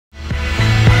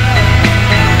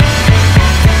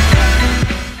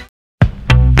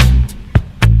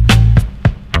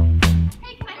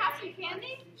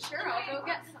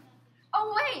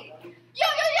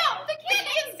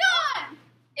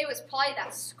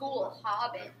school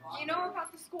Hobbit. Do you know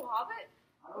about the school Hobbit?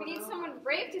 We need someone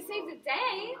brave to save the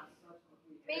day.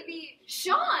 Maybe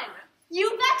Shaun. You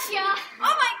betcha!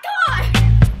 Oh my god!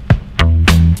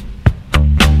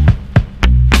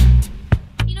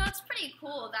 You know, it's pretty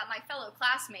cool that my fellow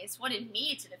classmates wanted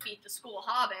me to defeat the school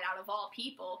Hobbit out of all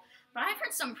people, but I've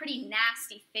heard some pretty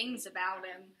nasty things about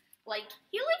him. Like,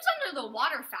 he lives under the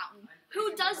water fountain.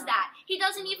 Who does that? He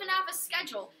doesn't even have a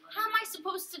schedule. How am I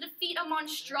supposed to defeat a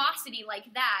monstrosity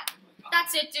like that?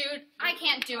 That's it, dude. I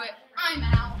can't do it. I'm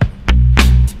out.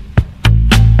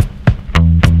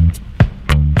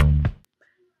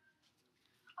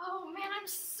 Oh man, I'm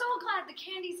so glad the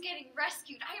candy's getting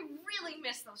rescued. I really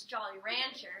miss those Jolly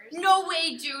Ranchers. No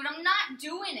way, dude. I'm not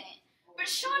doing it. But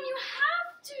Shaun, you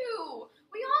have to.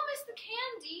 We all miss the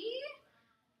candy.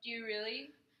 Do you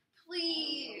really?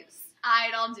 Please.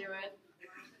 Alright, I'll do it.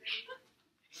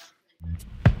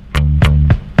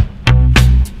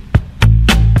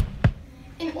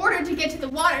 In order to get to the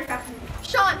water fountain,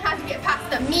 Shaun had to get past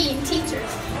the mean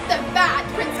teachers, the bad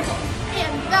principal,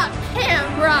 and the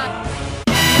camera.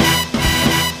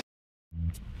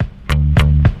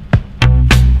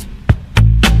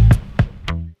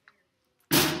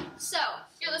 So,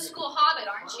 you're the school Hobbit,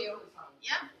 aren't you?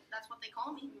 Yeah, that's what they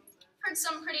call me. Heard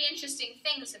some pretty interesting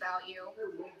things about you.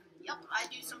 Yep, I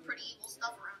do some pretty evil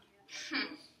stuff around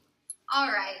here.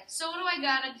 Alright, so what do I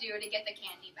gotta do to get the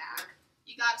candy back?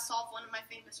 You gotta solve one of my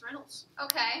famous riddles.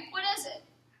 Okay, what is it?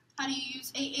 How do you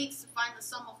use 8 eighths to find the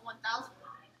sum of 1,000?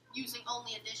 Using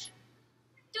only addition.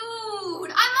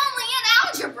 Dude, I'm only in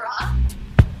algebra!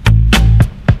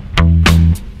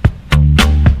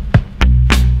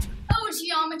 Oh,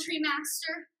 Geometry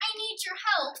Master, I need your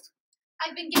help.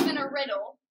 I've been given a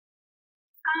riddle.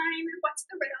 Fine, what's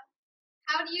the riddle?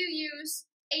 How do you use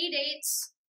 8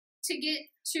 eighths to get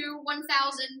to 1,000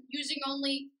 using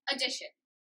only addition?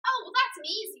 Oh, well, that's an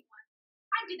easy one.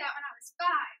 I did that when I was 5.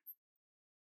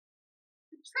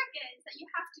 The trick is that you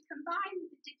have to combine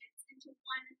the digits into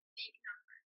one big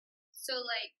number. So,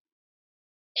 like,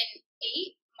 an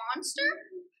 8 monster?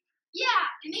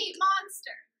 Yeah, an 8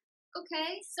 monster.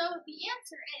 Okay. So the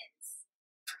answer is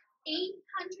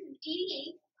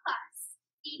 888 plus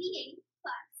 88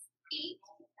 plus 8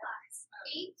 plus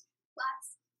 8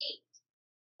 plus 8.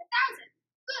 1,000.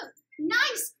 Boom.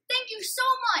 Nice! Thank you so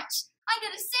much! I'm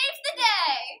gonna save the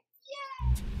day!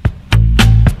 Yay!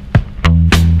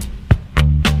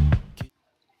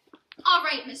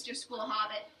 Alright, Mr. School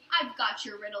Hobbit. I've got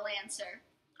your riddle answer.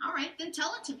 Alright, then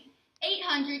tell it to me.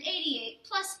 888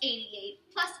 plus 88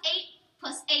 plus 8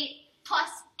 plus 8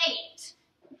 plus 8.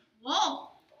 Whoa.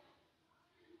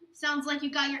 Sounds like you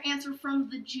got your answer from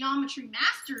the Geometry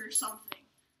Master or something.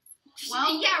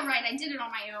 Well, yeah, right. I did it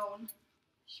on my own.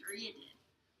 Sure you did.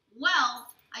 Well,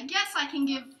 I guess I can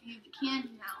give you the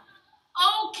candy now.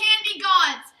 Oh, candy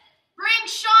gods! Bring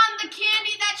Shaun the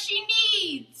candy that she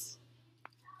needs!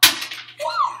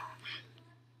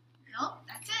 Nope,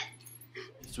 that's it.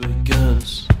 Kids with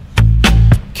guns.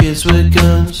 Kids with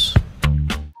guns.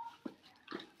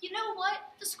 You know what?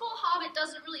 The school Hobbit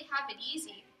doesn't really have it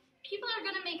easy. People are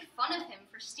gonna make fun of him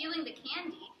for stealing the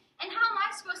candy, and how am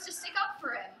I supposed to stick up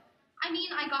for him? I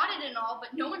mean, I got it and all,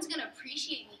 but no one's gonna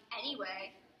appreciate me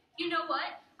anyway. You know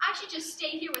what? I should just stay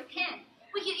here with him.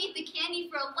 We could eat the candy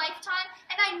for a lifetime,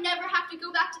 and I never have to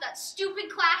go back to that stupid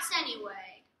class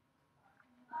anyway.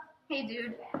 Hey,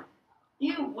 dude.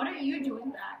 You, what are you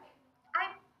doing back?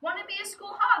 I want to be a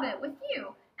school Hobbit with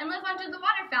you, and live under the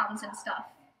water fountains and stuff.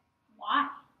 Why?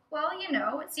 Well, you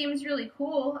know, it seems really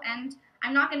cool, and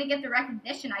I'm not going to get the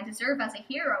recognition I deserve as a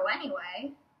hero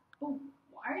anyway. But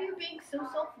why are you being so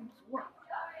self-absorbed?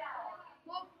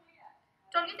 Well,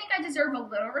 don't you think I deserve a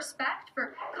little respect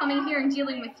for coming here and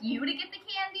dealing with you to get the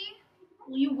candy?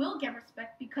 Well, you will get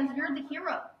respect because you're the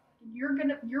hero.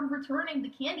 You're returning the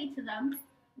candy to them.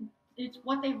 It's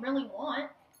what they really want.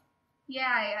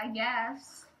 Yeah, I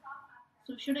guess.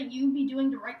 So shouldn't you be doing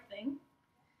the right thing?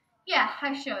 Yeah,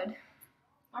 I should.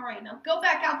 Alright, now go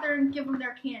back out there and give them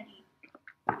their candy.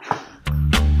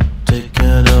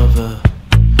 Taken over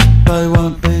by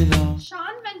one below.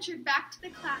 Shaun ventured back to the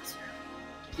classroom.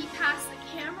 He passed the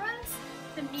cameras,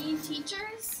 the mean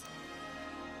teachers,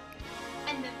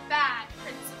 and the bad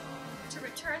principal to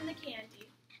return the candy.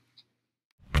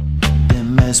 They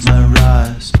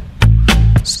mesmerized.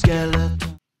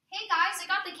 Skeleton. Hey guys, I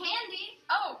got the candy.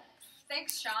 Oh,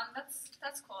 thanks, Shaun.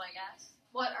 That's cool, I guess.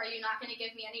 What, are you not going to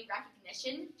give me any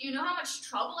recognition? Do you know how much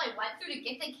trouble I went through to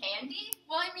get the candy?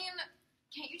 Well, I mean,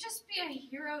 can't you just be a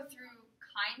hero through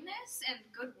kindness and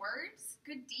good words,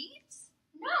 good deeds?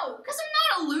 No, because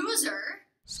I'm not a loser.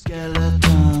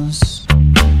 Skeletons.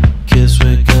 Kids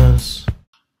with guns.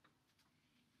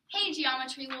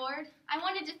 Geometry Lord. I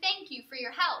wanted to thank you for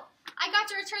your help. I got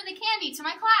to return the candy to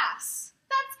my class.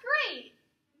 That's great.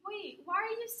 Wait, why are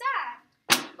you sad?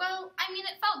 Well, I mean,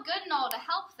 it felt good and all to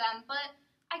help them, but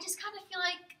I just kind of feel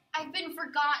like I've been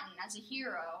forgotten as a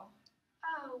hero.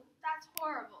 Oh, that's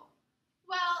horrible.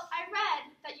 Well, I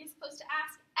read that you're supposed to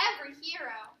ask every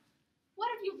hero. What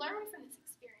have you learned from this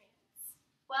experience?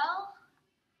 Well,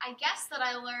 I guess that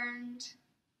I learned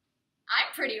I'm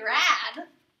pretty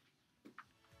rad.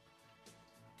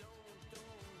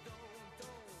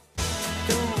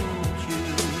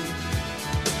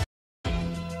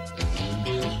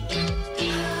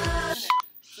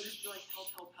 So just be like, help,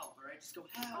 alright? Just go,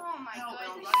 help. Oh my help,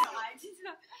 goodness. alright? I did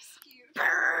not rescue.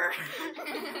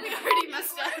 We already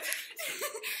messed up.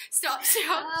 Stop. So,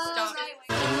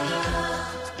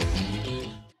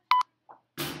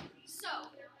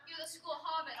 you're the school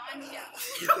Hobbit, aren't you?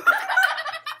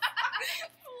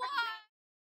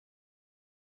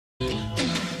 In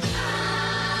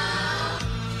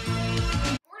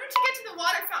order to get to the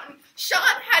water fountain,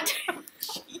 Shaun had to...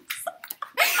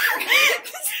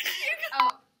 Oh,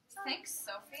 thanks,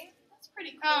 Sophie. That's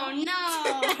pretty cool. Oh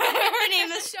no. Her name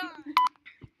is Shaun.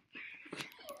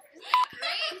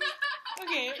 Great.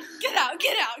 Okay, get out.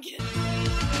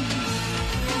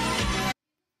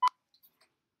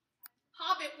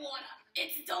 Hobbit water.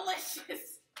 It's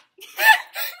delicious.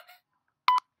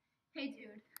 Hey,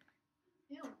 dude.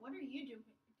 Ew, what are you doing?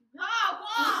 Ah,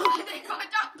 wow.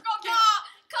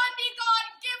 Candy God,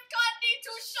 give candy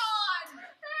to Shaun.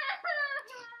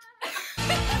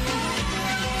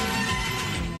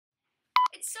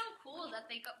 It's so cool that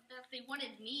they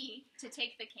wanted me to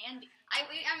take the candy. I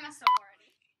messed up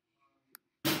already.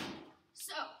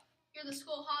 So, you're the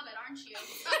school Hobbit, aren't you?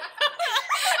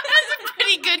 That's a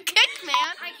pretty good kick,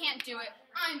 man. I can't do it.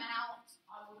 I'm out.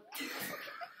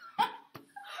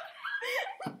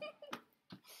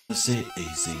 Does it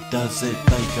easy? Does it?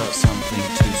 They got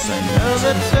something to say. Does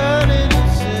it turn into